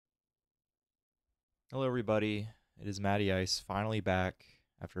Hello, everybody. It is MattyIce finally back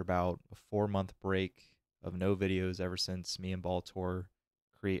after about a 4 month break of no videos ever since me and Baltor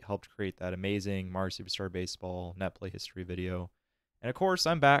helped create that amazing Mario Superstar Baseball net play history video. And of course,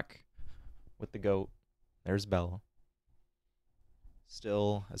 I'm back with the GOAT. There's Bella,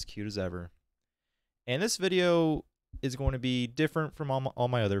 still as cute as ever. And this video is going to be different from all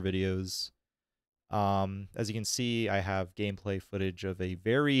my other videos. As you can see, I have gameplay footage of a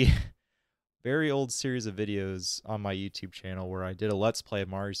very very old series of videos on my YouTube channel where I did a Let's Play of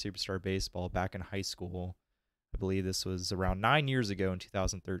Mario Superstar Baseball back in high school. I believe this was around 9 years ago in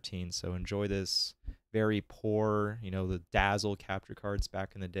 2013. So enjoy this very poor, the Dazzle capture cards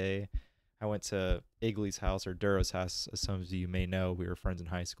back in the day. I went to Igley's house, or Duro's house, as some of you may know. We were friends in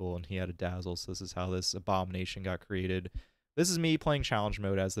high school, and he had a Dazzle. So this is how this abomination got created. This is me playing challenge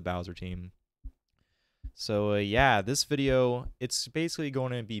mode as the Bowser team. So yeah, this video, it's basically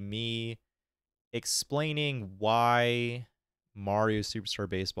going to be me explaining why Mario Superstar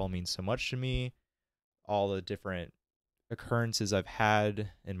Baseball means so much to me, all the different occurrences I've had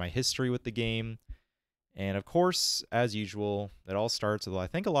in my history with the game. And of course, as usual, it all starts with, I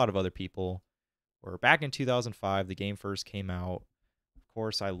think, a lot of other people, where back in 2005, the game first came out. Of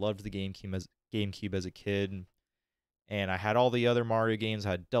course, I loved the GameCube as a kid. And I had all the other Mario games.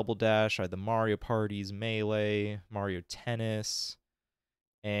 I had Double Dash, I had the Mario Parties, Melee, Mario Tennis.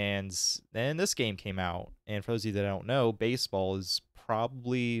 And then this game came out. And for those of you that don't know, baseball is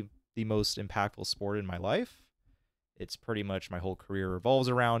probably the most impactful sport in my life. It's pretty much my whole career revolves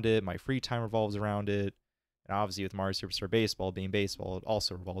around it. My free time revolves around it. And obviously with Mario Superstar Baseball being baseball, it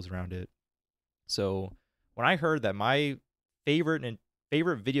also revolves around it. So when I heard that my favorite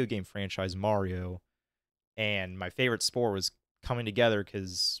video game franchise, Mario, and my favorite sport was coming together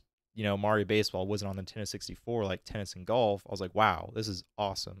because Mario Baseball wasn't on the Nintendo 64 like tennis and golf, I was like, wow, this is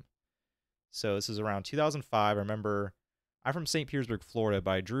awesome. So this is around 2005. I remember I'm from St. Petersburg, Florida,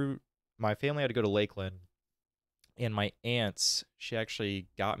 but my family had to go to Lakeland, and my aunts, she actually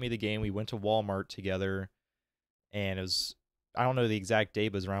got me the game. We went to Walmart together, and it was, I don't know the exact date,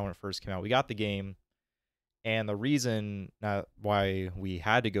 but it was around when it first came out. We got the game, and the reason why we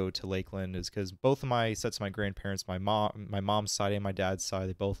had to go to Lakeland is because both of my sets of my grandparents, my mom's side and my dad's side,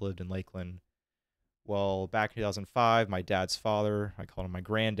 they both lived in Lakeland. Well, back in 2005, my dad's father, I called him my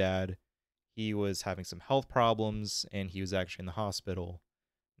granddad, he was having some health problems and he was actually in the hospital.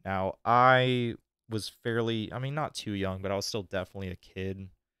 Now, I was fairly, I mean, not too young, but I was still definitely a kid.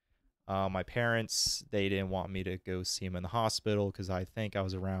 My parents, they didn't want me to go see him in the hospital because I think I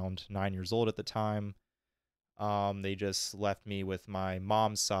was around 9 years old at the time. They just left me with my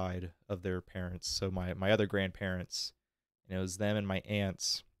mom's side of their parents, so my other grandparents, and it was them and my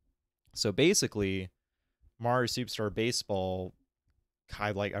aunts. So basically, Mario Superstar Baseball,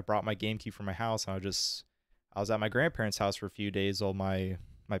 I brought my GameCube from my house, and I was at my grandparents' house for a few days while my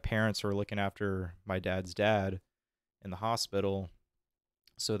parents were looking after my dad's dad in the hospital.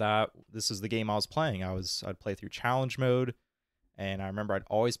 So this is the game I was playing. I'd play through challenge mode, and I remember I'd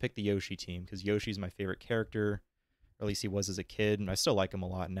always pick the Yoshi team because Yoshi's my favorite character, or at least he was as a kid, and I still like him a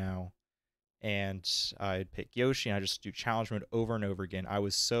lot now. And I'd pick Yoshi, and I just do challenge mode over and over again. I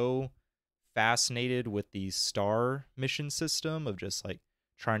was so fascinated with the star mission system of just like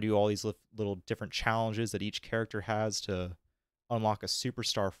trying to do all these little different challenges that each character has to unlock a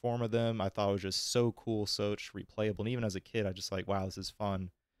superstar form of them. I thought it was just so cool, so replayable. And even as a kid, I just like, wow, this is fun. And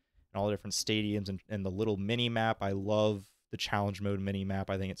all the different stadiums and the little mini map. I love the challenge mode mini map.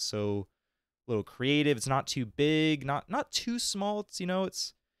 I think it's so little creative. It's not too big, not too small.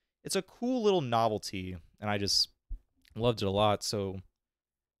 It's a cool little novelty, and I just loved it a lot. So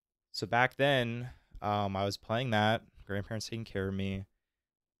back then, I was playing that. Grandparents taking care of me,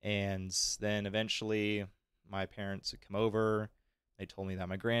 and then eventually, my parents would come over. They told me that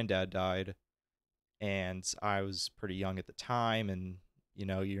my granddad died, and I was pretty young at the time, and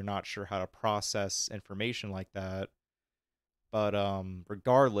you're not sure how to process information like that. But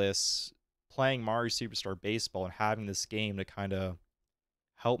regardless, playing Mario Superstar Baseball and having this game to kind of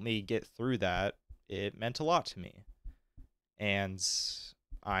help me get through that, it meant a lot to me. And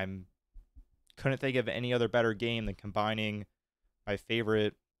I'm couldn't think of any other better game than combining my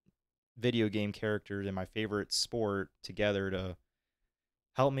favorite video game characters and my favorite sport together to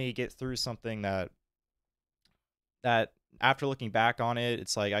help me get through something that after looking back on it,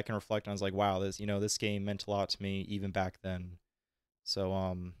 it's like I can reflect on. I was like, wow, this game meant a lot to me even back then. So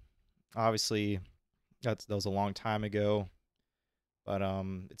obviously that was a long time ago, but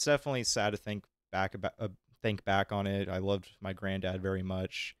it's definitely sad to think back on it. I loved my granddad very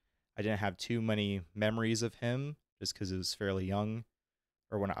much. I didn't have too many memories of him just because it was fairly young,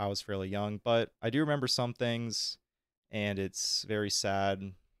 or when I was fairly young, but I do remember some things, and it's very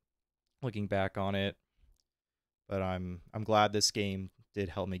sad looking back on it. But I'm glad this game did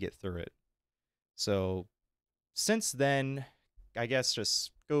help me get through it. So since then, I guess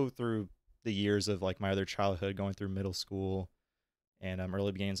just go through the years of like my other childhood, going through middle school and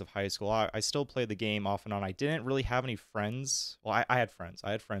early beginnings of high school. I still played the game off and on. I didn't really have any friends. Well, I had friends.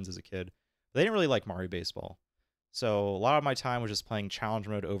 I had friends as a kid. But they didn't really like Mario Baseball. So a lot of my time was just playing challenge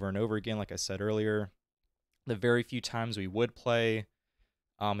mode over and over again, like I said earlier. The very few times we would play,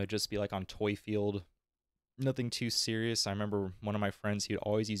 it'd just be like on Toy Field. Nothing too serious. I remember one of my friends, he'd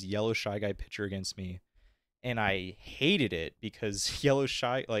always use Yellow Shy Guy pitcher against me. And I hated it because Yellow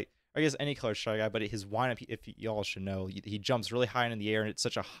Shy, like, I guess any color Shy Guy, but his windup, if y'all should know, he jumps really high in the air and it's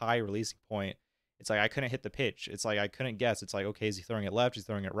such a high releasing point. It's like I couldn't hit the pitch. It's like I couldn't guess. It's like, okay, is he throwing it left? Is he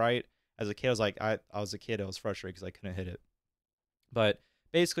throwing it right? As a kid, I was like, I was a kid, I was frustrated because I couldn't hit it. But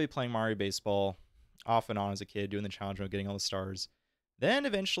basically playing Mario Baseball off and on as a kid, doing the challenge mode, getting all the stars. Then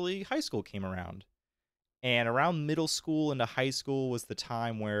eventually high school came around. And around middle school into high school was the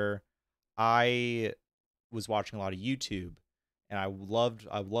time where I was watching a lot of YouTube, and I loved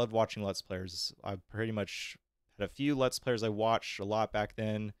watching Let's Players. I pretty much had a few Let's Players I watched a lot back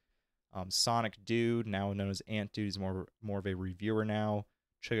then. Sonic Dude, now known as Ant Dude, is more of a reviewer now.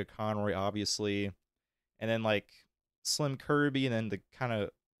 Chugga Conroy, obviously, and then like Slim Kirby, and then the kind of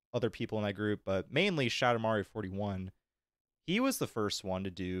other people in that group, but mainly Shadow Mario 41. He was the first one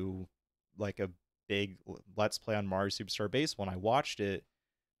to do like a big Let's Play on Mario Superstar Baseball, and I watched it.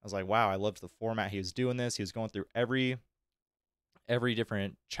 I was like, wow, I loved the format he was doing this. He was going through every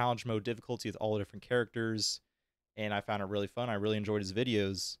different challenge mode difficulty with all the different characters, and I found it really fun. I really enjoyed his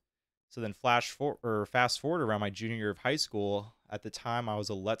videos. So then fast forward around my junior year of high school. At the time, I was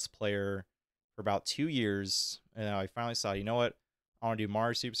a Let's Player for about 2 years, and I finally decided, you know what, I want to do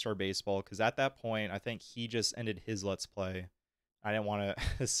Mario Superstar Baseball, because at that point, I think he just ended his Let's Play. I didn't want to.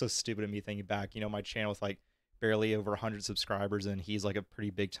 It's so stupid of me thinking back. You know, my channel with like barely over 100 subscribers, and he's like a pretty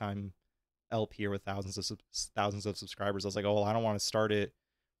big time LP with thousands of subscribers. I was like, oh, well, I don't want to start it.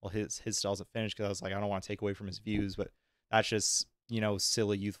 Well, his still hasn't finished, because I was like, I don't want to take away from his views. But that's just, you know,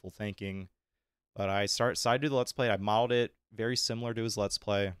 silly youthful thinking. But I decided to do the Let's Play. I modeled it very similar to his Let's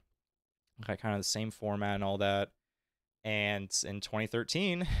Play, kind of the same format and all that. And in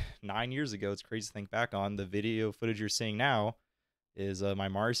 2013, 9 years ago, it's crazy to think back on, the video footage you're seeing now is my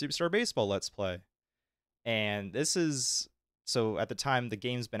Mario Superstar Baseball Let's Play. And this is, so at the time the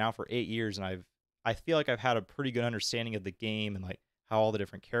game's been out for 8 years, and I feel like I've had a pretty good understanding of the game and like how all the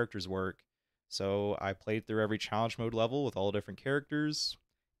different characters work. So I played through every challenge mode level with all the different characters,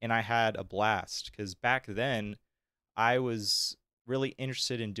 and I had a blast, because back then I was really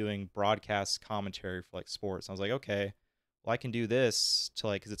interested in doing broadcast commentary for like sports. I was like, okay, well, I can do this to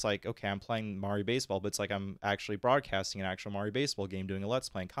like, because it's like, okay, I'm playing Mario Baseball, but it's like I'm actually broadcasting an actual Mario Baseball game, doing a Let's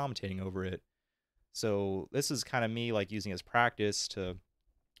Play and commentating over it. So this is kind of me like using as practice to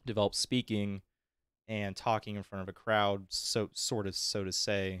develop speaking and talking in front of a crowd, so sort of, so to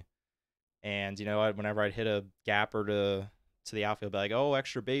say. And you know, whenever I'd hit a gapper to the outfield, I'd be like, oh,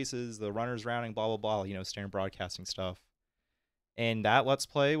 extra bases, the runner's rounding, blah blah blah, you know, standard broadcasting stuff. And that Let's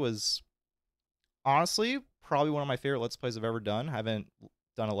Play was honestly probably one of my favorite Let's Plays I've ever done. I haven't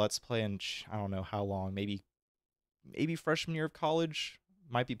done a Let's Play in I don't know how long, maybe freshman year of college,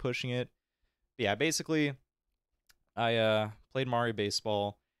 might be pushing it. But yeah, basically I played Mario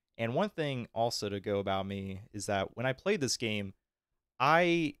Baseball. And one thing also to go about me is that when I played this game,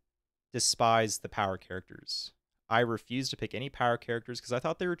 I despised the power characters. I refused to pick any power characters because I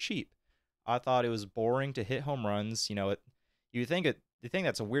thought they were cheap. I thought it was boring to hit home runs. You know, you think the thing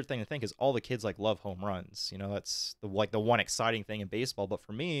that's a weird thing to think is all the kids like love home runs. You know, that's the one exciting thing in baseball. But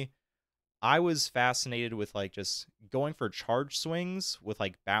for me, I was fascinated with like just going for charge swings with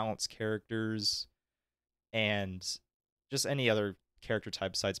like balanced characters and just any other character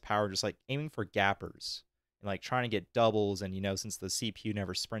type besides power, just like aiming for gappers and like trying to get doubles. And you know, since the CPU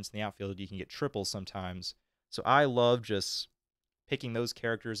never sprints in the outfield, you can get triples sometimes. So I love just picking those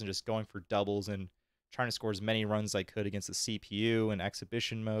characters and just going for doubles and trying to score as many runs as I could against the CPU and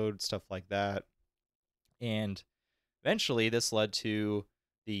exhibition mode, stuff like that. And eventually this led to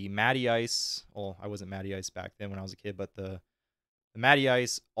the MattyIce. Well, I wasn't MattyIce back then when I was a kid, but the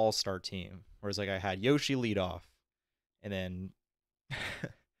MattyIce All-Star team. Whereas like I had Yoshi lead off, and then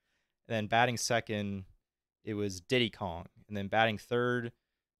and then batting second, it was Diddy Kong, and then batting third,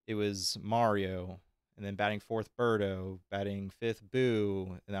 it was Mario, and then batting fourth, Birdo, batting fifth,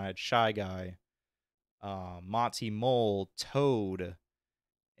 Boo, and then I had Shy Guy, Monty Mole, Toad,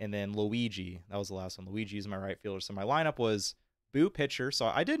 and then Luigi. That was the last one. Luigi is my right fielder. So my lineup was Boo pitcher. So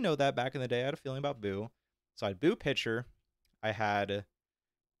I did know that back in the day. I had a feeling about Boo. So I had Boo pitcher. I had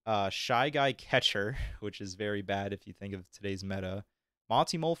Shy Guy catcher, which is very bad if you think of today's meta.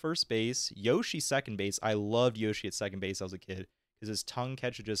 Monty Mole first base. Yoshi second base. I loved Yoshi at second base as a kid because his tongue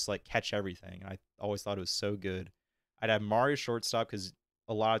catch would just like catch everything. I always thought it was so good. I'd have Mario shortstop because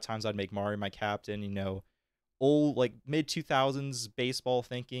a lot of times I'd make Mario my captain. Old like mid 2000s baseball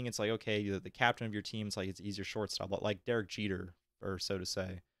thinking. It's like, okay, the captain of your team. It's like it's easier shortstop, like Derek Jeter, or so to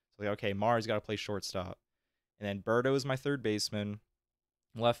say. So like, okay, Mario's got to play shortstop, and then Birdo is my third baseman.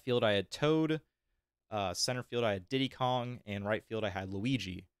 Left field I had Toad. Center field I had Diddy Kong, and right field I had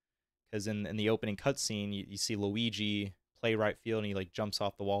Luigi. Because in the opening cutscene, you see Luigi play right field, and he like jumps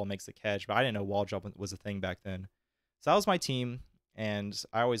off the wall and makes the catch. But I didn't know wall jump was a thing back then. So that was my team, and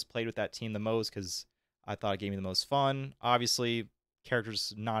I always played with that team the most because I thought it gave me the most fun. Obviously,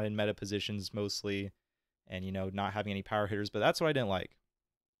 characters not in meta positions mostly, and not having any power hitters, but that's what I didn't like.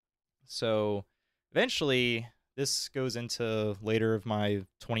 So eventually, this goes into later of my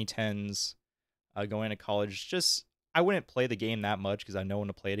 2010s, going to college. Just I wouldn't play the game that much because I know when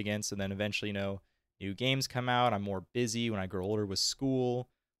to play it against, and then eventually, new games come out. I'm more busy when I grow older with school,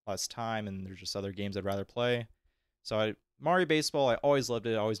 less time, and there's just other games I'd rather play. So Mario Baseball, I always loved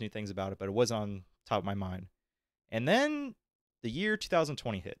it. I always knew things about it, but it wasn't on top of my mind. And then the year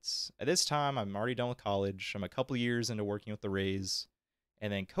 2020 hits. At this time, I'm already done with college. I'm a couple years into working with the Rays,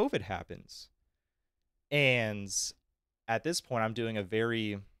 and then COVID happens. And at this point, I'm doing a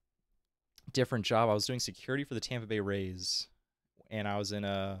very different job. I was doing security for the Tampa Bay Rays, and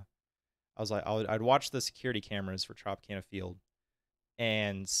I'd watch the security cameras for Tropicana Field.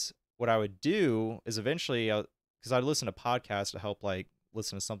 And what I would do is eventually, because I'd listen to podcasts to help like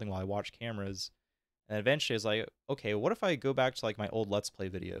listen to something while I watch cameras. And eventually I was like, okay, what if I go back to like my old Let's Play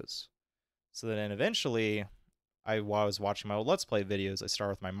videos? So then eventually, while I was watching my old Let's Play videos, I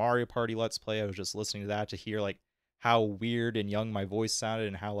started with my Mario Party Let's Play. I was just listening to that to hear like how weird and young my voice sounded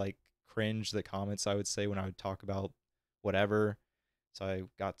and how like cringe the comments I would say when I would talk about whatever. So I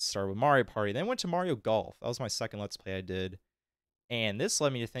got started with Mario Party, then went to Mario Golf. That was my second Let's Play I did. And this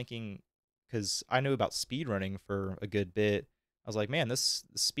led me to thinking, because I knew about speedrunning for a good bit, I was like, man, this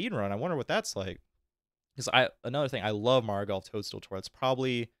speedrun, I wonder what that's like. Because another thing, I love Mario Golf Toadstool Tour. It's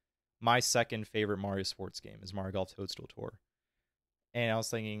probably my second favorite Mario sports game is Mario Golf Toadstool Tour. And I was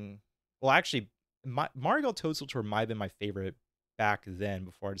thinking, well, actually, Mario Golf Toadstool Tour might have been my favorite back then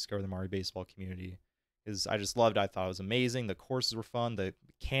before I discovered the Mario Baseball community. Because I just loved it. I thought it was amazing. The courses were fun. The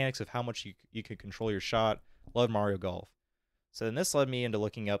mechanics of how much you could control your shot. Loved Mario Golf. So then this led me into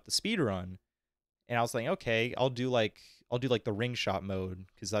looking up the speed run. And I was like, okay, I'll do like the ring shot mode,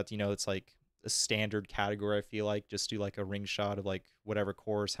 because that's it's like a standard category. I feel like just do like a ring shot of like whatever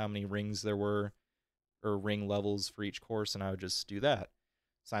course, how many rings there were, or ring levels for each course, and I would just do that.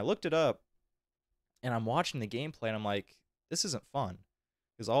 So I looked it up, and I'm watching the gameplay, and I'm like, this isn't fun,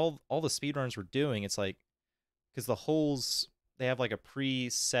 because all the speedrunners were doing, it's like, because the holes, they have like a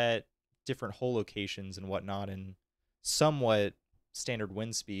preset different hole locations and whatnot, and somewhat standard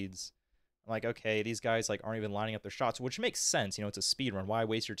wind speeds. I'm like, okay, these guys like aren't even lining up their shots, which makes sense. It's a speed run. Why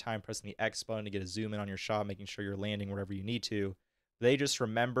waste your time pressing the X button to get a zoom in on your shot, making sure you're landing wherever you need to? They just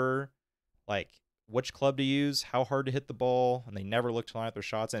remember like which club to use, how hard to hit the ball, and they never look to line up their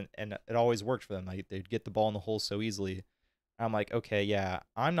shots, and it always worked for them. They'd get the ball in the hole so easily. I'm like, okay, yeah,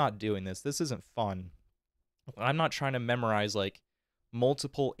 I'm not doing this. This isn't fun. I'm not trying to memorize like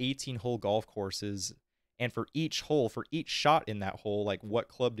multiple 18-hole golf courses, and for each hole, for each shot in that hole, like what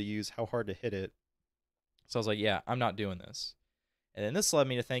club to use, how hard to hit it. So I was like, yeah, I'm not doing this. And then this led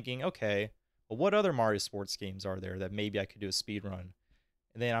me to thinking, okay, well, what other Mario sports games are there that maybe I could do a speed run?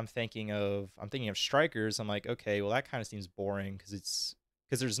 And then I'm thinking of Strikers. I'm like, okay, well that kind of seems boring because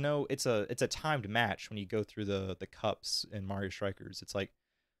there's no, it's a timed match when you go through the cups in Mario Strikers. It's like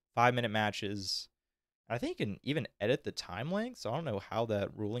 5-minute matches. I think you can even edit the time length, so I don't know how that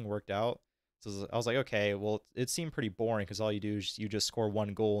ruling worked out. So I was like, okay, well, it seemed pretty boring because all you do is you just score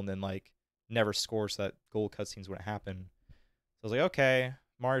one goal and then like never score, so that goal cutscenes wouldn't happen. So I was like, okay,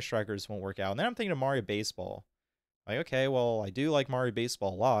 Mario Strikers won't work out. And then I'm thinking of Mario Baseball. Like, okay, well, I do like Mario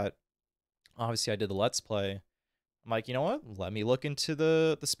Baseball a lot. Obviously, I did the Let's Play. I'm like, you know what? Let me look into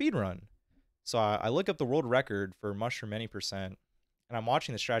the speed run. So I look up the world record for Mushroom Any Percent, and I'm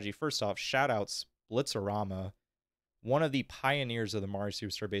watching the strategy. First off, shoutouts Blitzarama, one of the pioneers of the Mario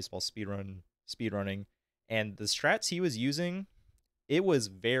Superstar Baseball speedrunning, and the strats he was using, it was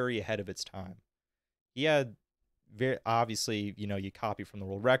very ahead of its time. He had very obviously, you copy from the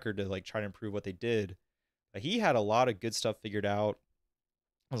world record to like try to improve what they did. But he had a lot of good stuff figured out.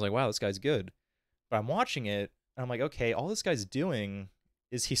 I was like, wow, this guy's good. But I'm watching it, And I'm like, okay, all this guy's doing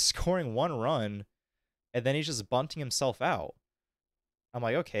is he's scoring 1 run and then he's just bunting himself out. I'm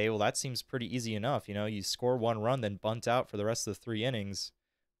like, okay, well, that seems pretty easy enough. You score 1 run, then bunt out for the rest of the 3 innings.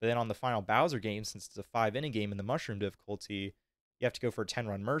 But then on the final Bowser game, since it's a 5 inning game in the mushroom difficulty, you have to go for a 10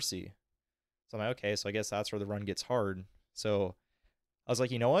 run mercy. So I'm like, okay, so I guess that's where the run gets hard. So I was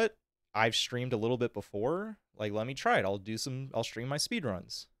like, you know what? I've streamed a little bit before. Like, let me try it. I'll stream my speed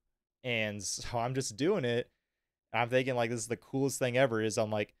runs. And so I'm just doing it. And I'm thinking, like, this is the coolest thing ever is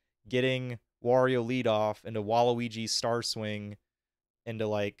I'm like getting Wario leadoff into Waluigi star swing into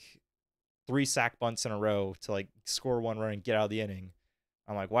like 3 sack bunts in a row to like score 1 run and get out of the inning.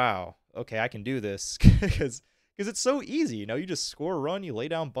 I'm like, wow, okay, I can do this because it's so easy. You just score a run, you lay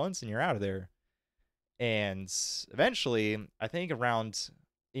down bunts, and you're out of there. And eventually, I think around,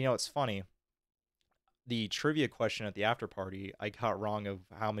 it's funny. The trivia question at the after party, I got wrong of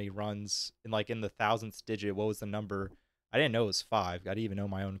how many runs in the thousandth digit. What was the number? I didn't know it was 5. I didn't even know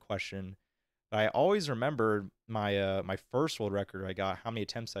my own question. But I always remembered my first world record I got, how many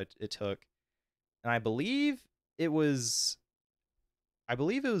attempts it took, and I believe it was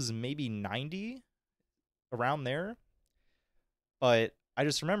maybe 90 around there. But I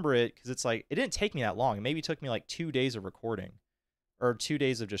just remember it because it's like it didn't take me that long. It maybe took me like 2 days of recording or 2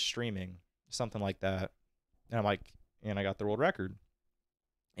 days of just streaming, something like that. And I'm like, and I got the world record.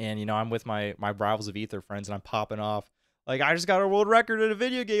 And I'm with my Rivals of Ether friends, and I'm popping off like I just got a world record in a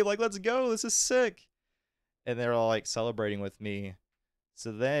video game. Like, let's go, this is sick. And they're all like celebrating with me.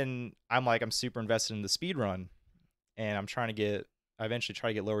 So then I'm super invested in the speed run, and I eventually try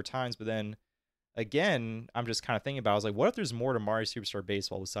to get lower times, but then again, I'm just kind of thinking about, I was like, what if there's more to Mario Superstar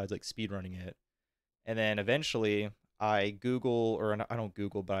Baseball besides like speedrunning it? And then eventually I Google, or I don't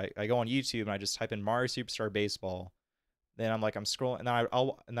Google, but I go on YouTube and I just type in Mario Superstar Baseball. Then I'm scrolling, and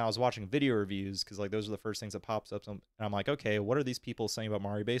then I was watching video reviews because like those are the first things that pops up. And I'm like, okay, what are these people saying about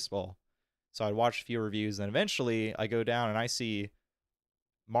Mario Baseball? So I'd watch a few reviews, and then eventually I go down and I see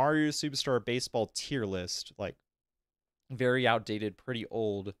Mario Superstar Baseball tier list, like very outdated, pretty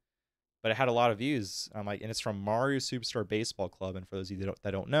old, but it had a lot of views. I'm like, and it's from Mario Superstar Baseball Club. And for those of you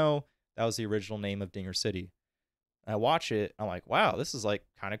that don't know, that was the original name of Dinger City. And I watch it, I'm like, wow, this is like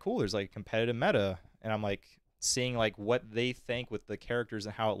kind of cool. There's like competitive meta, and I'm like seeing like what they think with the characters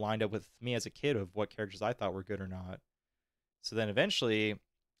and how it lined up with me as a kid of what characters I thought were good or not. So then eventually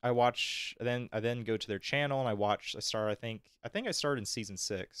I then go to their channel and I think I started in season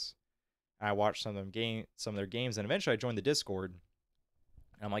 6. And I watched some of their games, and eventually I joined the Discord.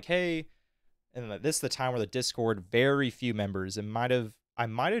 And I'm like, hey, and this is the time where the Discord, very few members. I might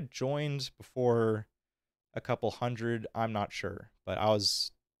have joined before a couple hundred, I'm not sure, but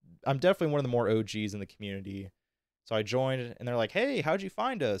I'm definitely one of the more OGs in the community. So I joined, and they're like, hey, how'd you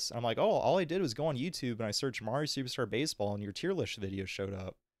find us? And I'm like, oh, all I did was go on YouTube and I searched Mario Superstar Baseball, and your tier list video showed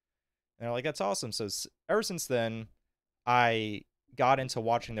up. And they're like, that's awesome. So ever since then, I got into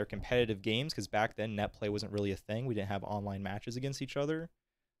watching their competitive games because back then net play wasn't really a thing. We didn't have online matches against each other.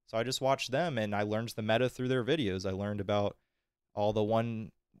 So I just watched them, and I learned the meta through their videos. I learned about all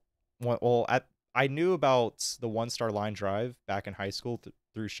the I knew about the 1-star line drive back in high school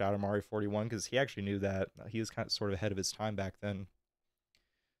through Shadow Mario 41 because he actually knew that. He was kind of sort of ahead of his time back then.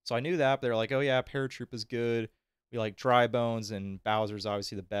 So I knew that, but they're like, oh yeah, Paratroop is good. We like Dry Bones, and Bowser's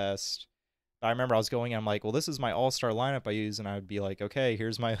obviously the best. But I remember I was going, and I'm like, well, this is my all-star lineup I use, and I would be like, okay,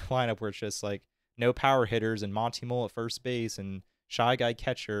 here's my lineup where it's just like no power hitters and Monty Mole at first base and Shy Guy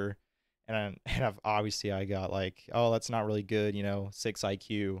catcher. Obviously I got like, oh, that's not really good, 6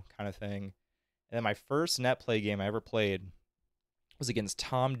 IQ kind of thing. And then my first net play game I ever played was against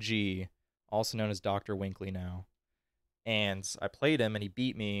Tom G, also known as Dr. Winkley now. And I played him, and he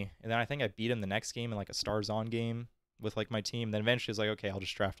beat me. And then I think I beat him the next game in like a Stars On game with like my team. Then eventually I was like, okay, I'll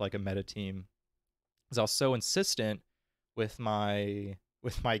just draft like a meta team. Because I was so insistent with my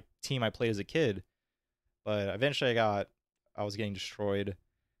team I played as a kid. But eventually I was getting destroyed.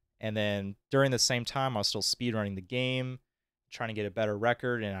 And then during the same time, I was still speedrunning the game, trying to get a better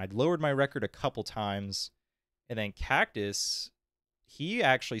record, and I'd lowered my record a couple times. And then Cactus, he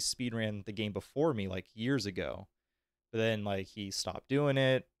actually speedran the game before me like years ago. But then like he stopped doing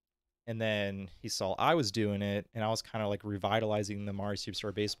it, and then he saw I was doing it, and I was kind of like revitalizing the Mario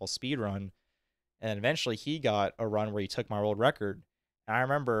Superstar Baseball speedrun. And eventually he got a run where he took my world record. And I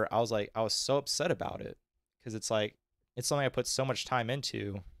remember I was so upset about it because it's like it's something I put so much time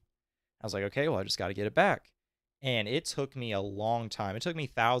into. I was like, okay, well, I just got to get it back. And it took me a long time. It took me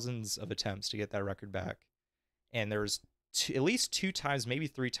thousands of attempts to get that record back. And there was at least 2 times, maybe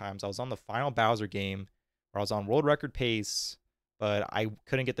 3 times, I was on the final Bowser game where I was on world record pace, but I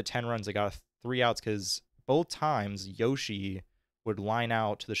couldn't get the 10 runs. I got 3 outs because both times Yoshi would line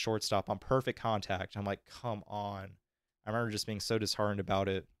out to the shortstop on perfect contact. I'm like, come on. I remember just being so disheartened about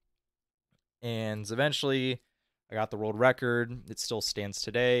it. And eventually I got the world record. It still stands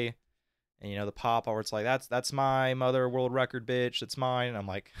today. And the pop where it's like, that's my mother world record, bitch. It's mine. And I'm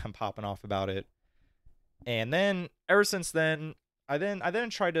like, I'm popping off about it. And then ever since then, I then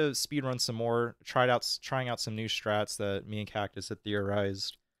tried to speedrun some more, trying out some new strats that me and Cactus had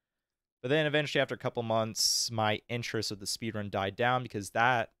theorized. But then eventually, after a couple months, my interest with the speedrun died down because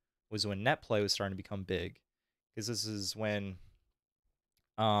that was when netplay was starting to become big. Because this is when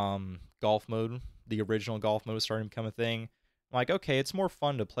golf mode, the original golf mode, was starting to become a thing. I'm like, okay, it's more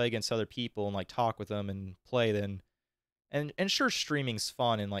fun to play against other people and like talk with them and play than and sure, streaming's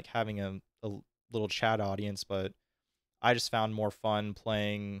fun and like having a little chat audience, but I just found more fun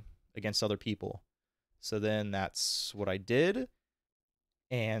playing against other people. So then that's what I did,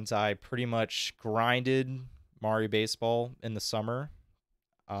 and I pretty much grinded Mario Baseball in the summer.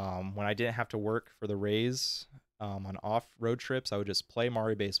 When I didn't have to work for the Rays on off road trips, I would just play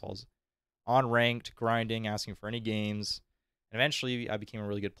Mario Baseballs on ranked, grinding, asking for any games. And eventually, I became a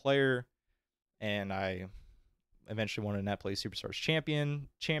really good player, and I eventually won a Net Play Superstars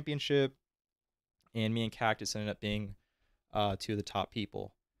championship. And me and Cactus ended up being two of the top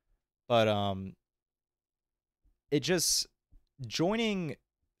people. But it just joining,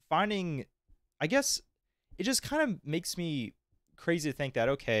 finding, I guess it just kind of makes me crazy to think that,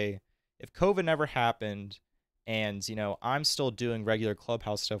 okay, if COVID never happened and, I'm still doing regular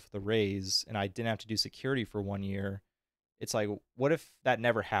clubhouse stuff with the Rays and I didn't have to do security for 1 year, it's like, what if that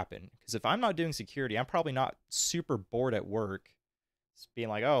never happened? Because if I'm not doing security, I'm probably not super bored at work. It's being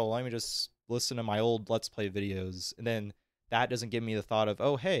like, oh, let me just listen to my old Let's Play videos. And then that doesn't give me the thought of,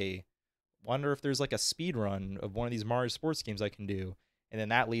 oh, hey, wonder if there's like a speed run of one of these Mario sports games I can do. And then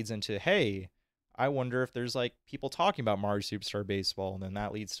that leads into, hey, I wonder if there's like people talking about Mario Superstar Baseball. And then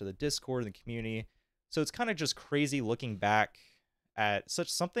that leads to the Discord and the community. So it's kind of just crazy looking back at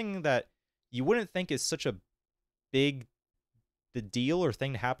such something that you wouldn't think is such a big the deal or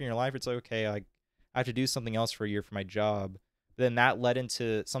thing to happen in your life. It's like, okay, I have to do something else for a year for my job. But then that led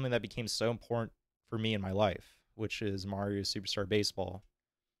into something that became so important for me in my life, which is Mario Superstar Baseball.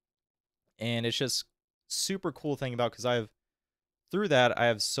 And it's just super cool thing about, because through that I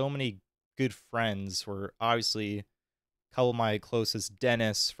have so many good friends. Where obviously a couple of my closest,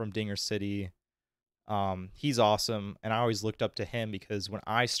 Dennis from Dinger City, he's awesome, and I always looked up to him because when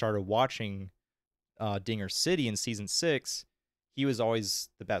I started watching Dinger City in season 6, he was always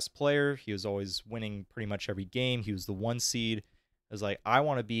the best player. He was always winning pretty much every game. He was the 1 seed. I was like, I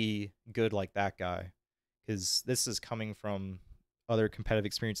want to be good like that guy, because this is coming from other competitive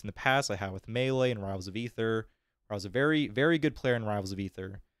experience in the past I had with Melee and Rivals of Aether, where I was a very, very good player in Rivals of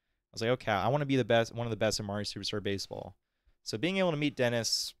Aether. I was like, okay, I want to be the best, one of the best in Mario Superstar Baseball. So being able to meet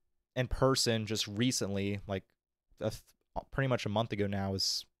Dennis in person just recently, like pretty much a month ago now,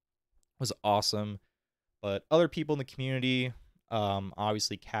 was awesome. But other people in the community,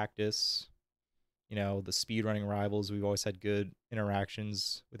 obviously Cactus, the speedrunning rivals, we've always had good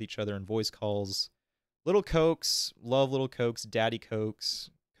interactions with each other in voice calls. Little Cokes, love Little Cokes, Daddy Cokes.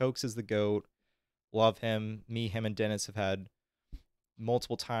 Cokes is the GOAT. Love him. Me, him, and Dennis have had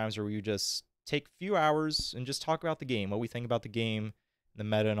multiple times where we would just take a few hours and just talk about the game, what we think about the game, the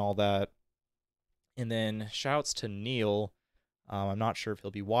meta, and all that. And then shouts to Neil. I'm not sure if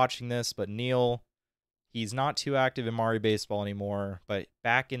he'll be watching this, but Neil, he's not too active in Mario Baseball anymore, but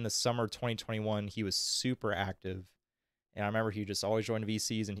back in the summer of 2021, he was super active. And I remember he just always joined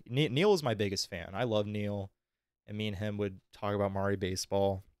VCs, and Neil was my biggest fan. I love Neil, and me and him would talk about Mario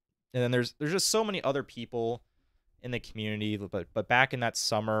Baseball. And then there's just so many other people in the community, but back in that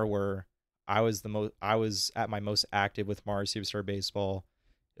summer where I was at my most active with Mario Superstar Baseball,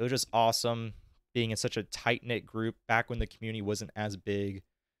 it was just awesome being in such a tight-knit group back when the community wasn't as big.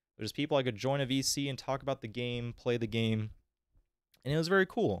 There's people I could join a VC and talk about the game, play the game, and it was very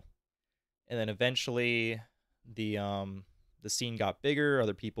cool. And then eventually the scene got bigger.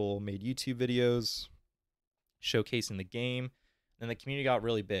 Other people made YouTube videos showcasing the game. And the community got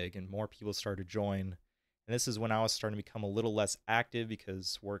really big and more people started to join. And this is when I was starting to become a little less active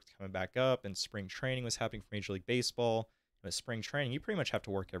because work's coming back up and spring training was happening for Major League Baseball. And with spring training, you pretty much have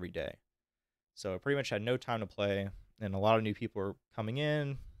to work every day. So I pretty much had no time to play. And a lot of new people are coming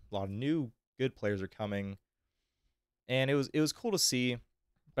in. A lot of new good players are coming. And it was cool to see.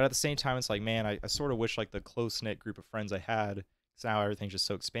 But at the same time, it's like, man, I sort of wish like the close-knit group of friends I had, because now everything's just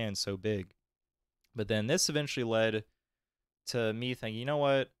so expanded, so big. But then this eventually led to me thinking, you know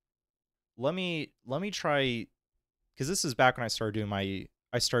what? Let me try, because this is back when I started doing my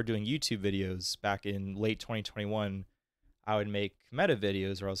I started doing YouTube videos back in late 2021, I would make meta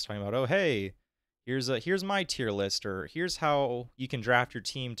videos where I was talking about, oh hey, here's my tier list, or here's how you can draft your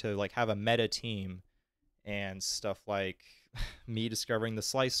team to like have a meta team, and stuff like me discovering the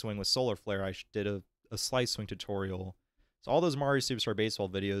slice swing with solar flare. I did a slice swing tutorial. So all those Mario Superstar Baseball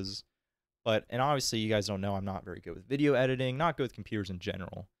videos. And obviously you guys don't know I'm not very good with video editing, not good with computers in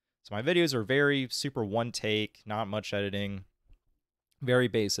general. So my videos are very super one take, not much editing, very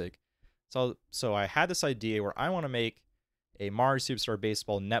basic. So I had this idea where I want to make a Mario Superstar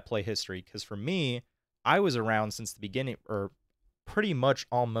Baseball net play history, because for me, I was around since the beginning, or pretty much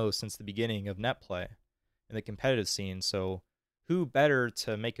almost since the beginning of net play in the competitive scene. So who better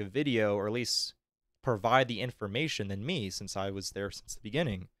to make a video, or at least provide the information, than me, since I was there since the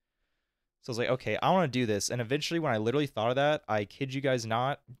beginning. So I was like, okay, I want to do this. And eventually, when I literally thought of that, I kid you guys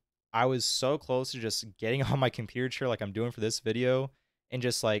not, I was so close to just getting on my computer chair like I'm doing for this video, and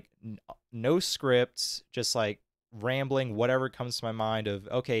just like no script, just like rambling whatever comes to my mind of,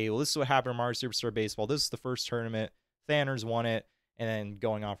 okay, well, this is what happened in Mario Superstar Baseball. This is the first tournament. Thanners won it. And then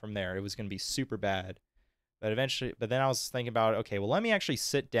going on from there. It was going to be super bad. But then I was thinking about, okay, well, let me actually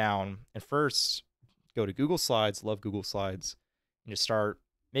sit down and first go to Google Slides, love Google Slides, and just start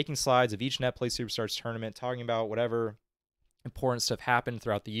making slides of each Net Play Superstars tournament, talking about whatever important stuff happened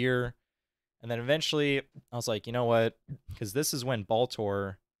throughout the year. And then eventually I was like, you know what? Because this is when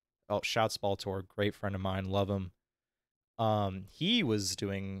Baltor, oh, shouts Baltor, great friend of mine, love him. He was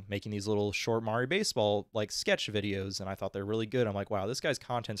making these little short Mario Baseball like sketch videos, and I thought they're really good. I'm like, wow, this guy's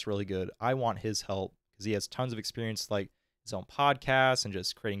content's really good. I want his help, because he has tons of experience, like his own podcasts and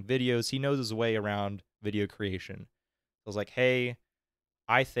just creating videos. He knows his way around video creation. I was like, hey,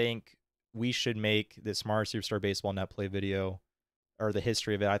 I think we should make this Mario Superstar Baseball net play video, or the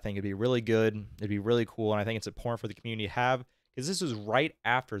history of it. I think it'd be really good. It'd be really cool, and I think it's important for the community to have, because this was right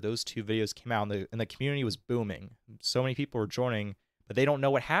after those two videos came out, and the community was booming. So many people were joining, but they don't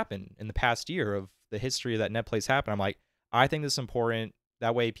know what happened in the past year of the history of that net plays happened. I'm like, I think this is important.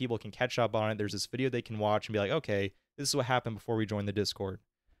 That way people can catch up on it. There's this video they can watch and be like, okay, this is what happened before we joined the Discord.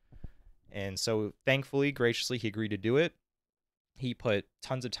 And so thankfully, graciously, he agreed to do it. He put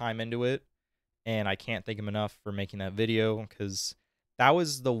tons of time into it, and I can't thank him enough for making that video, because that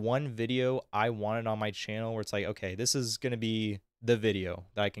was the one video I wanted on my channel where it's like, okay, this is going to be the video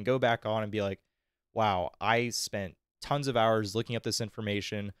that I can go back on and be like, wow, I spent tons of hours looking up this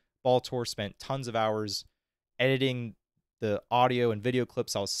information. Baltor spent tons of hours editing the audio and video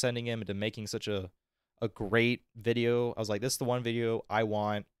clips I was sending him into making such a great video. I was like, this is the one video I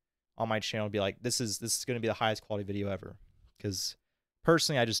want on my channel to be like, this is going to be the highest quality video ever. Because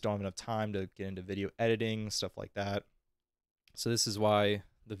personally, I just don't have enough time to get into video editing, stuff like that. So this is why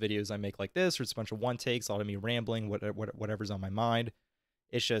the videos I make like this are just a bunch of one takes, a lot of me rambling, whatever's on my mind.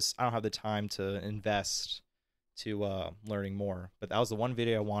 It's just I don't have the time to invest to learning more. But that was the one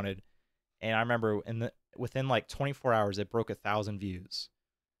video I wanted, and I remember within like 24 hours it broke 1,000 views,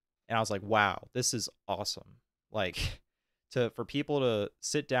 and I was like, wow, this is awesome. Like for people to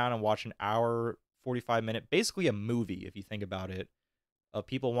sit down and watch an hour 45-minute, basically a movie if you think about it, of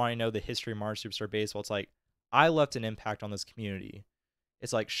people wanting to know the history of Mario Superstar Baseball. It's like, I left an impact on this community.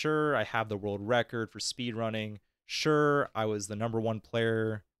 It's like, sure, I have the world record for speed running. Sure, I was the #1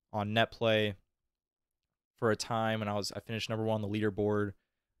 player on NetPlay for a time, and I finished #1 on the leaderboard.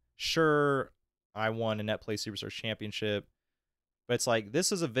 Sure, I won a NetPlay Superstar Championship. But it's like,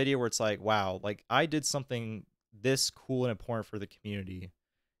 this is a video where it's like, wow, like I did something this cool and important for the community.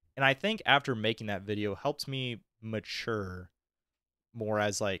 And I think after making that video helped me mature more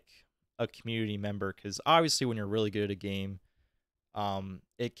as like a community member, because obviously when you're really good at a game,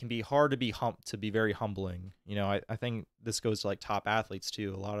 it can be hard to be very humbling. You know, I think this goes to like top athletes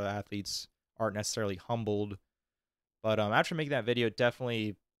too. A lot of athletes aren't necessarily humbled, but after making that video, it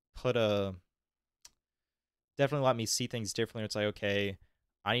definitely let me see things differently. It's like, okay,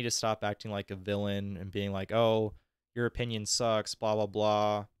 I need to stop acting like a villain and being like, oh, your opinion sucks, blah blah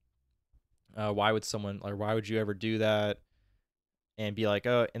blah. Why would you ever do that? And be like,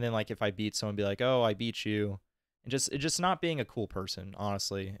 oh, and then like if I beat someone, be like, oh, I beat you, and just not being a cool person,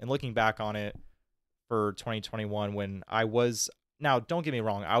 honestly. And looking back on it for 2021, when now don't get me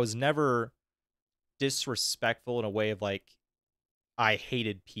wrong, I was never disrespectful in a way of like I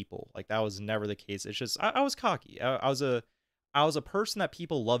hated people. Like that was never the case. It's just I was cocky. I was a person that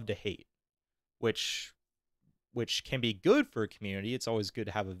people love to hate, which can be good for a community. It's always good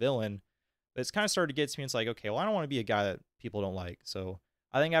to have a villain. But it's kind of started to get to me. It's like, okay, well, I don't want to be a guy that people don't like. So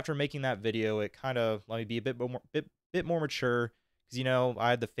I think after making that video, it kind of let me be a bit more mature. Because, you know, I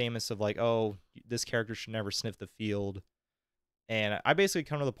had the famous of like, oh, this character should never sniff the field. And I basically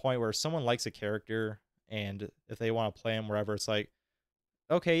come to the point where someone likes a character, and if they want to play him wherever, it's like,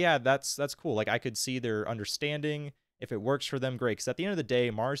 okay, yeah, that's cool. Like I could see their understanding. If it works for them, great. Because at the end of the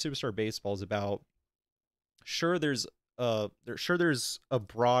day, Mario Superstar Baseball is about, sure there's a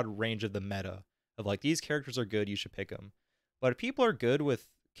broad range of the meta of like, these characters are good, you should pick them. But if people are good with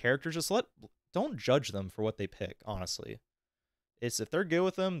characters, just don't judge them for what they pick. Honestly, it's if they're good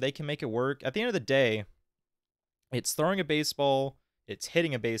with them, they can make it work. At the end of the day, it's throwing a baseball, it's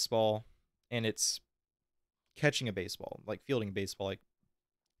hitting a baseball, and it's catching a baseball, like fielding a baseball. Like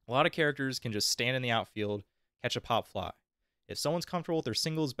a lot of characters can just stand in the outfield, catch a pop fly. If someone's comfortable with their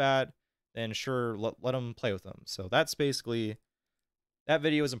singles bat, then sure, let them play with them. So that's basically, that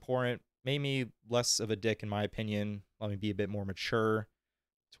video is important. Made me less of a dick in my opinion. Let me be a bit more mature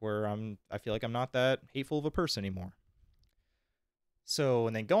to where I feel like I'm not that hateful of a person anymore. So,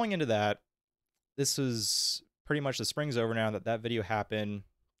 and then going into that, this was pretty much, the spring's over now that video happened.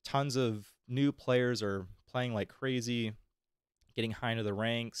 Tons of new players are playing like crazy, getting high into the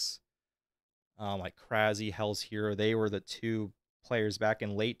ranks. Like Krasy, Hell's Hero, they were the two players back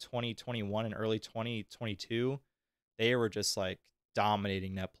in late 2021 and early 2022. They were just like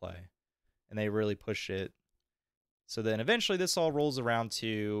dominating net play, and they really pushed it. So then eventually this all rolls around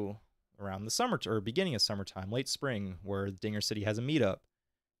to around the summer, or beginning of summertime, late spring, where Dinger City has a meetup.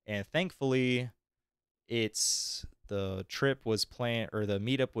 And thankfully, the trip was planned, or the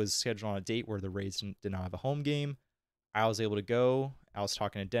meetup was scheduled on a date where the Rays did not have a home game. I was able to go. I was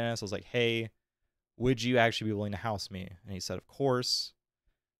talking to Dennis. I was like, hey, would you actually be willing to house me? And he said, of course.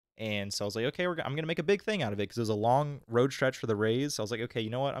 And so I was like, okay, I'm going to make a big thing out of it, because it was a long road stretch for the Rays. So I was like, okay, you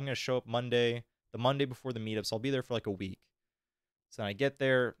know what? I'm going to show up Monday, the Monday before the meetup. So I'll be there for like a week. So then I get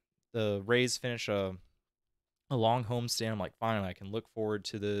there. The Rays finish a long homestand. I'm like, finally, I can look forward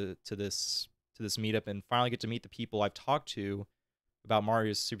to this meetup and finally get to meet the people I've talked to about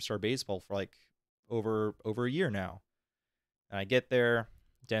Mario's Superstar Baseball for like over a year now. And I get there,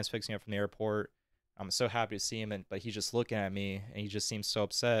 Dennis picks me up from the airport. I'm so happy to see him, but he's just looking at me and he just seems so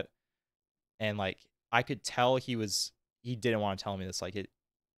upset. And like I could tell he didn't want to tell me this. Like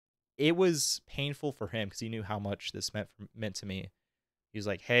it was painful for him because he knew how much this meant to me. He was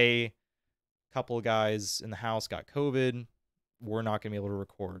like, hey, a couple of guys in the house got COVID. We're not going to be able to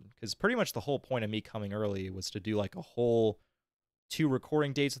record. Because pretty much the whole point of me coming early was to do like a whole 2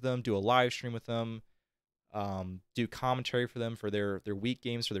 recording dates with them, do a live stream with them, do commentary for them for their week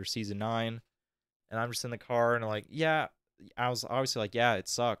games for their season 9. And I'm just in the car and I'm like, yeah, I was obviously like, yeah, it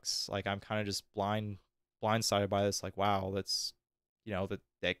sucks. Like I'm kind of just blindsided by this. Like, wow, that's,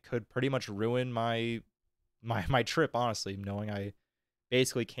 that could pretty much ruin my trip, honestly, knowing I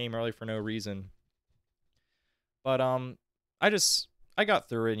basically came early for no reason. But I got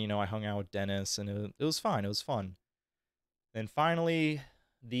through it, and I hung out with Dennis, and it was fine. It was fun. Then finally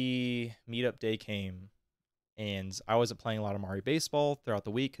the meetup day came, and I wasn't playing a lot of Mario Baseball throughout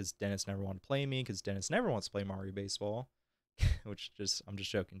the week because Dennis never wanted to play me, because Dennis never wants to play Mario Baseball. I'm just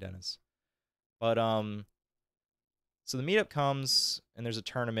joking, Dennis. But so the meetup comes and there's a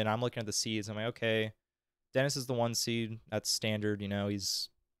tournament. I'm looking at the seeds. I'm like, okay, Dennis is the 1 seed. That's standard. He's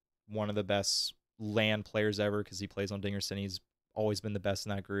one of the best LAN players ever because he plays on Dinger City. He's always been the best in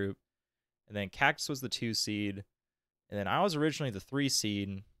that group. And then Cactus was the 2 seed. And then I was originally the 3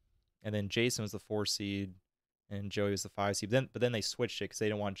 seed. And then Jason was the 4 seed. And Joey was the 5 seed. But then they switched it because they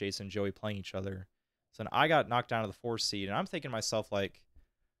didn't want Jason and Joey playing each other. So then I got knocked down to the 4 seed. And I'm thinking to myself, like,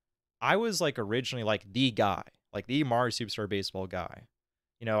 I was like originally like the guy, like the Mario Superstar Baseball guy.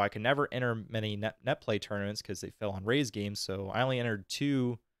 I could never enter many net play tournaments because they fell on Rays games. So I only entered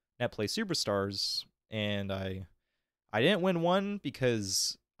 2 net play superstars, and I didn't win one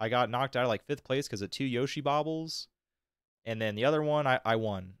because I got knocked out of like 5th place because of 2 Yoshi bobbles. And then the other one I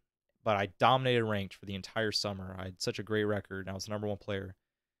won, but I dominated ranked for the entire summer. I had such a great record, and I was the #1 player.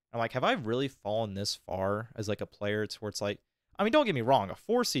 I'm like, have I really fallen this far as like a player to where it's like, I mean, don't get me wrong, a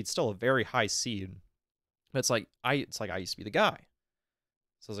 4 seed's still a very high seed, but it's like I used to be the guy.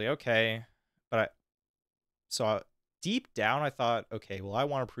 So I was like, okay, deep down I thought, okay, well, I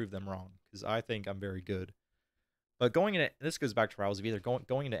want to prove them wrong because I think I'm very good. But going into, this goes back to where I was either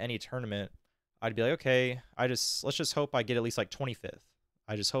going into any tournament, I'd be like, okay, let's just hope I get at least like 25th.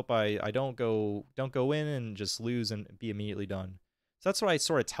 I just hope I don't go in and just lose and be immediately done. So that's what I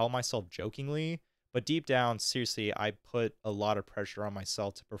sort of tell myself jokingly, but deep down, seriously, I put a lot of pressure on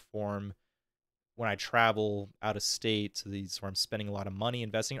myself to perform when I travel out of state to these where I'm spending a lot of money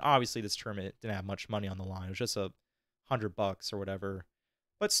investing. Obviously, this tournament didn't have much money on the line. It was just $100 or whatever.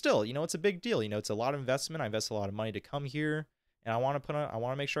 But still, it's a big deal. It's a lot of investment. I invest a lot of money to come here, and I want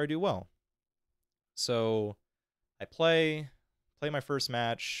to make sure I do well. So I play. played my first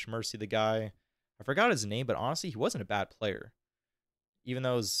match. Mercy, the guy, I forgot his name, but honestly, he wasn't a bad player. Even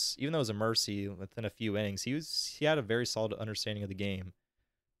though it was a Mercy within a few innings, he had a very solid understanding of the game.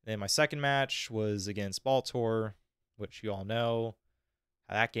 Then my second match was against Baltor, which you all know.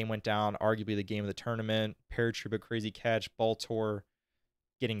 How that game went down, arguably the game of the tournament. Paratroopa crazy catch, Baltor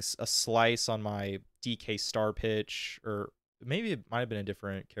getting a slice on my DK star pitch, or maybe it might have been a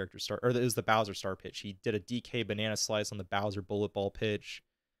different character star, or it was the Bowser star pitch. He did a DK banana slice on the Bowser bullet ball pitch.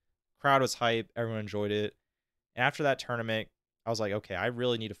 Crowd was hype, everyone enjoyed it. And after that tournament, I was like, okay, I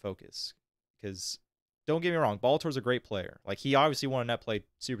really need to focus, because don't get me wrong, Baltor's a great player. Like, he obviously won a Net Play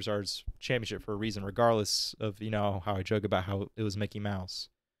Superstars Championship for a reason, regardless of, how I joke about how it was Mickey Mouse.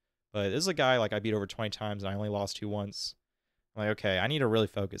 But this is a guy, like, I beat over 20 times, and I only lost 2 once. I'm like, okay, I need to really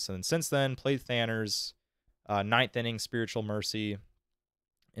focus. And since then, played Thanners, ninth inning, Spiritual Mercy,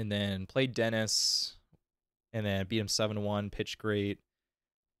 and then played Dennis, and then beat him 7-1, pitched great,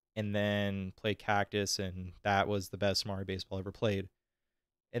 and then played Cactus, and that was the best Mario Baseball I ever played.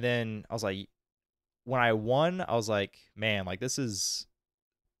 And then I was like, when I won, I was like, man, like, this is,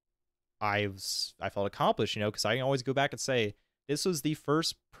 I felt accomplished, because I can always go back and say, this was the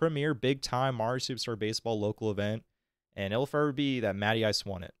first premier big time Mario Superstar Baseball local event, and it'll forever be that MattyIce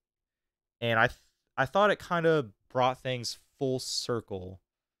won it. And I thought it kind of brought things full circle,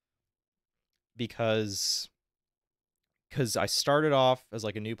 because I started off as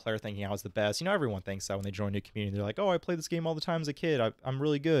like a new player thinking I was the best. Everyone thinks that when they join a new community. They're like, oh, I played this game all the time as a kid. I'm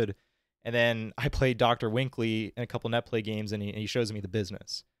really good. And then I played Dr. Winkley in a couple net play games, and he shows me the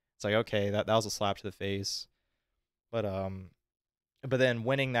business. It's like, okay, that was a slap to the face. But then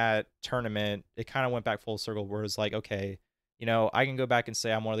winning that tournament, it kind of went back full circle, where it's like, okay, I can go back and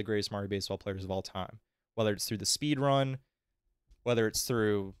say I'm one of the greatest Mario Baseball players of all time. Whether it's through the speed run, whether it's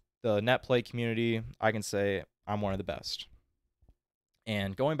through the net play community, I can say I'm one of the best.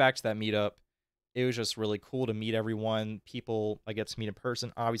 And going back to that meetup, it was just really cool to meet everyone. People I get to meet in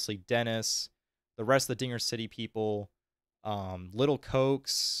person. Obviously, Dennis, the rest of the Dinger City people, Little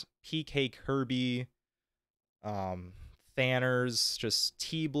Cokes, PK Kirby, Thanners, just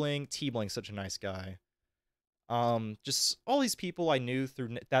T-Blink. T-Blink's such a nice guy. Just all these people I knew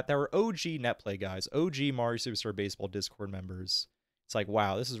through that were OG netplay guys, OG Mario Superstar Baseball Discord members. It's like,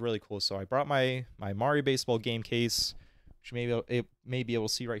 wow, this is really cool. So I brought my Mario Baseball game case, which you may be able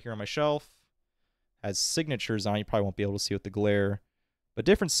to see right here on my shelf. Has signatures on. You probably won't be able to see with the glare, but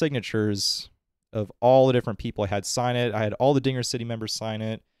different signatures of all the different people I had sign it. I had all the Dinger City members sign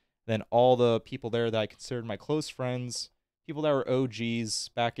it. Then all the people there that I considered my close friends, people that were OGs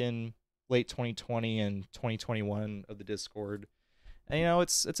back in late 2020 and 2021 of the Discord. And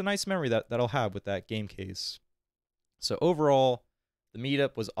it's a nice memory that I'll have with that game case. So overall, the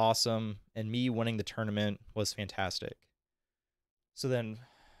meetup was awesome, and me winning the tournament was fantastic. So then,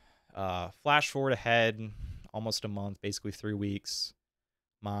 flash forward ahead almost a month, basically 3 weeks.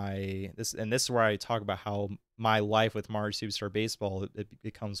 This is where I talk about how my life with Mario Superstar Baseball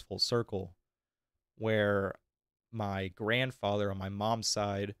it comes full circle, where my grandfather on my mom's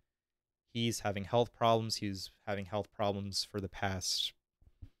side, he's having health problems. He's having health problems for the past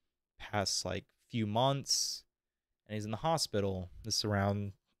like few months, and he's in the hospital. This is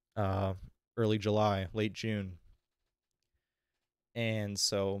around early July, late June. And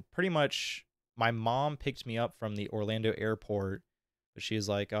so pretty much my mom picked me up from the Orlando airport, but she was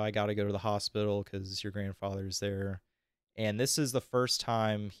like, oh, I got to go to the hospital because your grandfather's there. And this is the first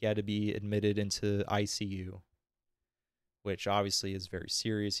time he had to be admitted into ICU, which obviously is very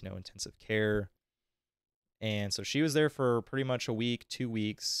serious, intensive care. And so she was there for pretty much a week, 2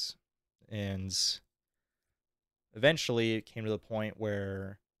 weeks. And eventually it came to the point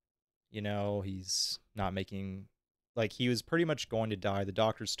where, he's not making, like, he was pretty much going to die. The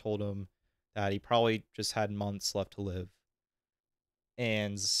doctors told him that he probably just had months left to live.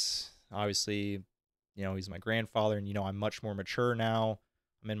 And obviously, he's my grandfather, and, I'm much more mature now.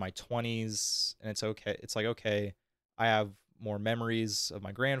 I'm in my 20s, and it's okay. It's like, okay, I have more memories of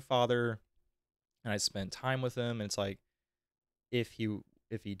my grandfather, and I spent time with him. And it's like, if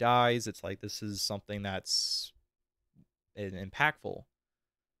he dies, it's like, this is something that's impactful.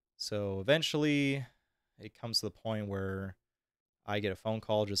 So eventually it comes to the point where I get a phone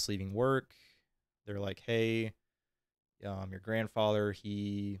call just leaving work. They're like, hey, your grandfather,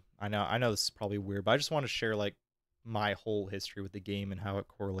 I know this is probably weird, but I just want to share like my whole history with the game and how it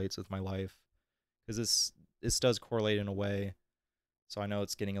correlates with my life, because this does correlate in a way. So I know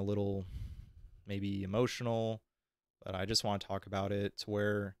it's getting a little maybe emotional, but I just want to talk about it, to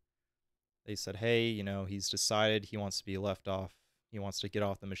where they said, hey, he's decided he wants to be left off. He wants to get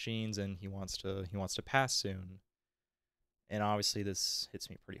off the machines, and he wants to pass soon. And obviously this hits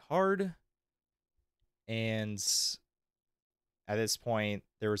me pretty hard. And at this point,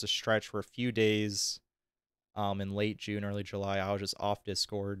 there was a stretch for a few days in late June, early July. I was just off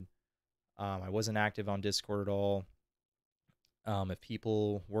Discord. I wasn't active on Discord at all. If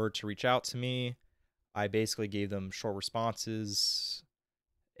people were to reach out to me, I basically gave them short responses,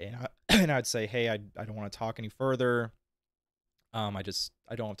 and and I'd say, hey, I don't want to talk any further. I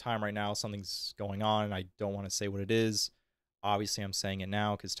don't have time right now. Something's going on, and I don't want to say what it is. Obviously, I'm saying it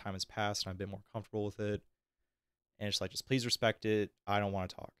now because time has passed, and I've been more comfortable with it. And it's like, just please respect it. I don't want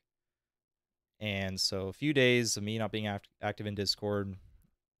to talk. And so a few days of me not being active in Discord,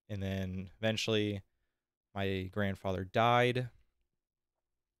 and then eventually my grandfather died.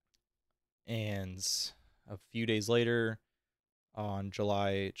 And a few days later, on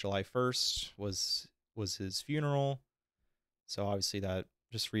July 1st, was his funeral. So obviously that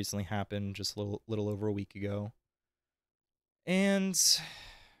just recently happened, just a little over a week ago. And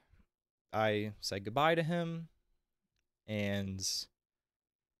I said goodbye to him, and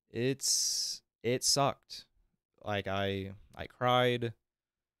it sucked. Like I cried,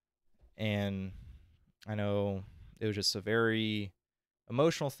 and I know it was just a very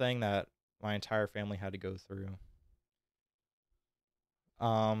emotional thing that my entire family had to go through.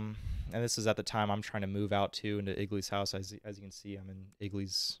 And this is at the time I'm trying to move out into Igley's house. As you can see, I'm in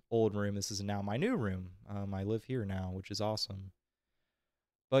Igley's old room. This is now my new room. I live here now, which is awesome.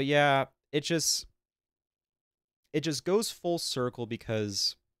 But yeah, it just goes full circle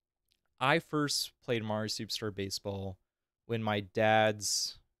because I first played Mario Superstar Baseball when my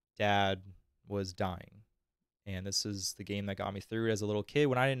dad's dad was dying. And this is the game that got me through it as a little kid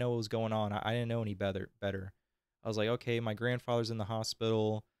when I didn't know what was going on. I didn't know any better. I was like, okay, my grandfather's in the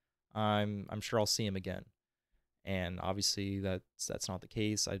hospital. I'm sure I'll see him again. And obviously that's not the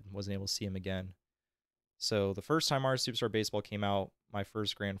case. I wasn't able to see him again. So the first time Mario Superstar Baseball came out, my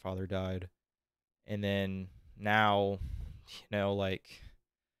first grandfather died. And then now, like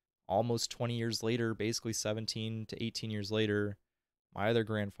almost 20 years later, basically 17 to 18 years later, my other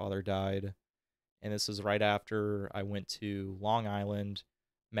grandfather died. And this was right after I went to Long Island,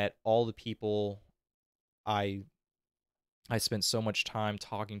 met all the people I spent so much time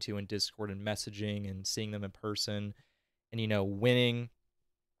talking to in Discord and messaging and seeing them in person, and winning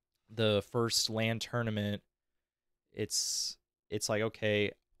the first LAN tournament. It's like,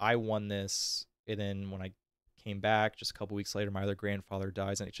 okay, I won this, and then when I came back just a couple weeks later, my other grandfather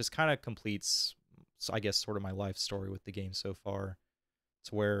dies, and it just kind of completes, I guess, sort of my life story with the game so far.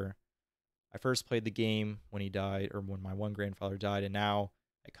 It's where I first played the game when he died, or when my one grandfather died, and now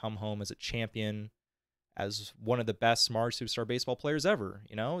I come home as a champion, as one of the best Mario Superstar Baseball players ever.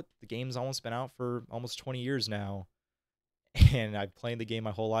 The game's almost been out for almost 20 years now, and I've played the game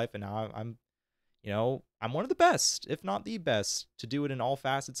my whole life, and now I'm one of the best, if not the best, to do it in all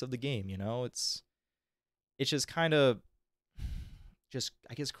facets of the game. It's just kind of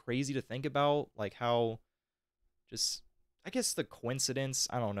I guess crazy to think about, like how just, I guess, the coincidence.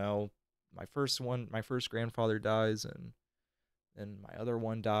 I don't know. My first grandfather dies, and then my other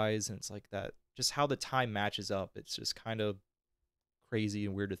one dies, and it's like that, just how the time matches up. It's just kind of crazy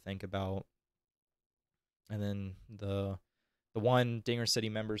and weird to think about. And then the one Dinger City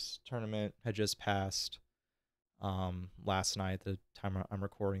members tournament had just passed last night, at the time I'm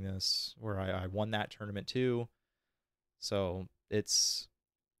recording this, where I won that tournament too. So it's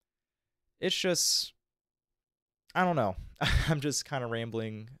just, I don't know. I'm just kind of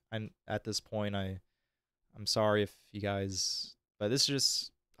rambling. At this point, I'm sorry if you guys, but this is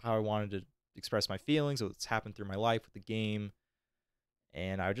just how I wanted to express my feelings, what's happened through my life with the game.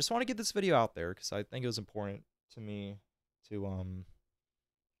 And I just want to get this video out there because I think it was important to me to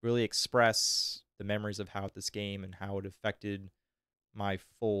really express the memories of how this game and how it affected my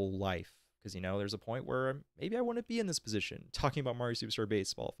full life. Because, there's a point where maybe I wouldn't be in this position talking about Mario Superstar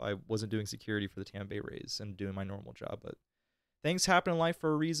Baseball if I wasn't doing security for the Tampa Bay Rays and doing my normal job. But things happen in life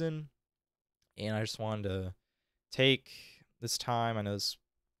for a reason, and I just wanted to take this time. I know it's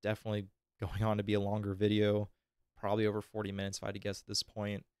definitely going on to be a longer video, probably over 40 minutes if I had to guess at this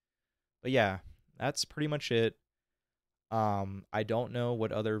point. But yeah, that's pretty much it. I don't know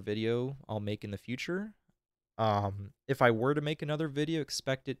what other video I'll make in the future. If I were to make another video,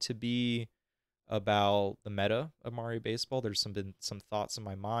 expect it to be about the meta of Mario Baseball. There's been some thoughts in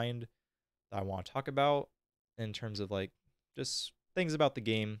my mind that I want to talk about in terms of like just things about the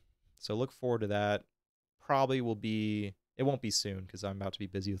game. So look forward to that. Probably it won't be soon because I'm about to be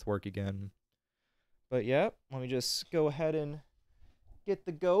busy with work again. But yeah, let me just go ahead and get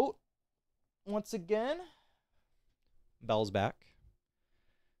the goat once again. Bella's back.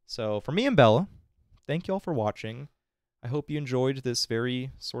 So for me and Bella, thank you all for watching. I hope you enjoyed this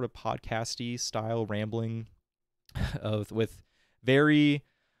very sort of podcasty style rambling with very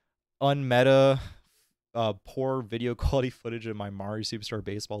unmeta, poor video quality footage of my Mario Superstar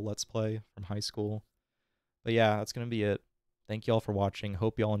Baseball Let's Play from high school. But yeah, that's going to be it. Thank you all for watching.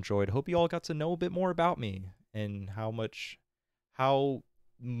 Hope you all enjoyed. Hope you all got to know a bit more about me and how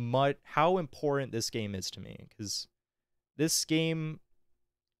important this game is to me, because this game,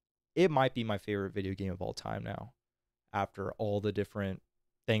 it might be my favorite video game of all time now, after all the different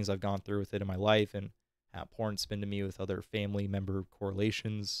things I've gone through with it in my life and how important it's been to me with other family member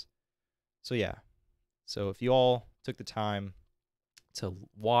correlations. So yeah. So if you all took the time to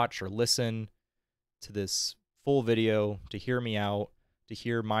watch or listen to this full video, to hear me out, to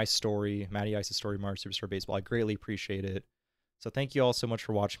hear my story, MattyIce's story, Mario Superstar Baseball, I greatly appreciate it. So thank you all so much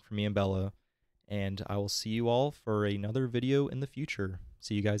for watching for me and Bella, and I will see you all for another video in the future.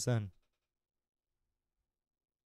 See you guys then.